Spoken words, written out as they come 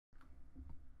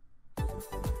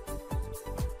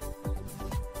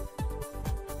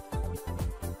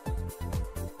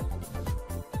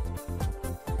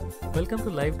Welcome to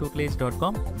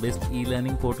livetutelage.com, best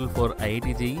e-learning portal for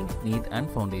IIT JEE, NEET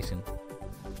and Foundation.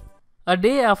 A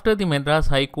day after the Madras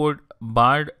High Court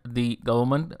barred the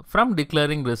government from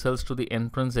declaring results to the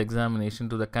entrance examination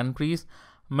to the country's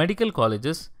medical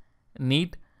colleges,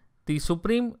 NEET, the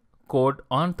Supreme Court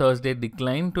on Thursday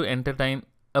declined to entertain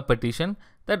a petition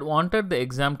that wanted the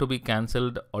exam to be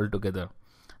cancelled altogether.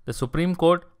 The Supreme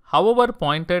Court, however,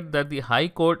 pointed that the High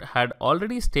Court had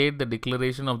already stayed the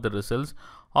declaration of the results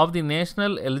of the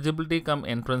National Eligibility Cum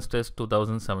Entrance Test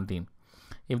 2017.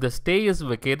 If the stay is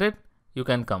vacated, you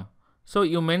can come. So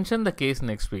you mention the case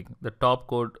next week, the top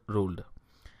court ruled.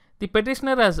 The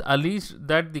petitioner has alleged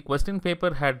that the question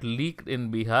paper had leaked in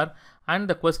Bihar and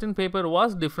the question paper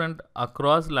was different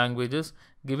across languages,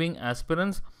 giving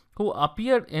aspirants who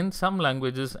appeared in some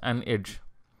languages an edge.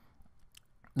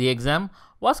 The exam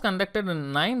was conducted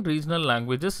in 9 regional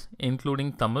languages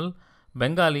including Tamil,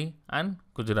 Bengali and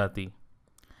Gujarati.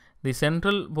 The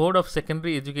Central Board of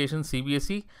Secondary Education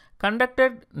 (CBSE)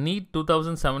 conducted NEET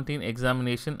 2017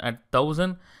 examination at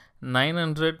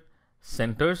 1,900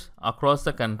 centers across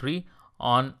the country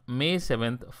on May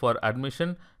 7th for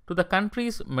admission to the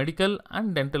country's medical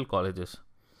and dental colleges.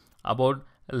 About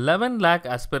 11 lakh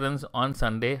aspirants on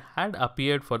Sunday had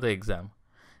appeared for the exam.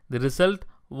 The result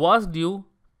was due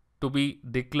to be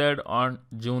declared on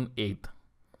June 8th.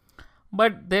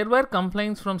 But there were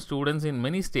complaints from students in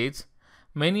many states,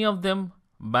 many of them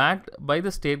backed by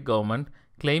the state government,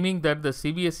 claiming that the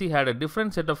CBSE had a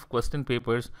different set of question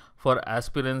papers for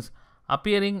aspirants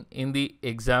appearing in the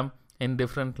exam in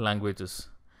different languages.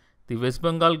 The West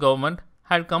Bengal government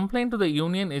had complained to the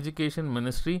Union Education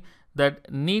Ministry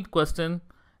that NEET questions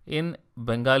in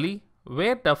Bengali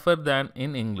were tougher than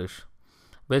in English.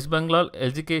 West Bengal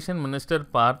Education Minister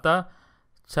Partha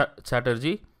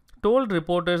Chatterjee told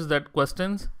reporters that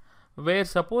questions were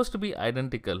supposed to be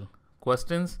identical.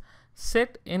 Questions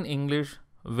set in English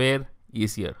were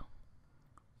easier.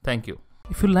 Thank you.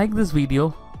 If you like this video,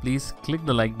 please click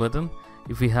the like button.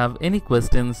 If you have any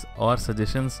questions or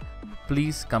suggestions,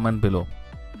 please comment below.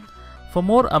 For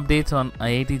more updates on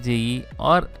IIT JEE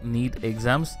or NEET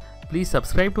exams, please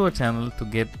subscribe to our channel to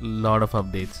get a lot of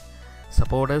updates.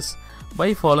 Support us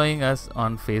by following us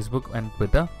on Facebook and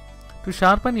Twitter. To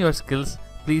sharpen your skills,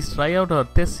 please try out our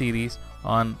test series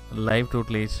on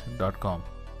livetutelage.com.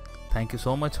 Thank you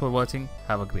so much for watching.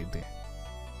 Have a great day.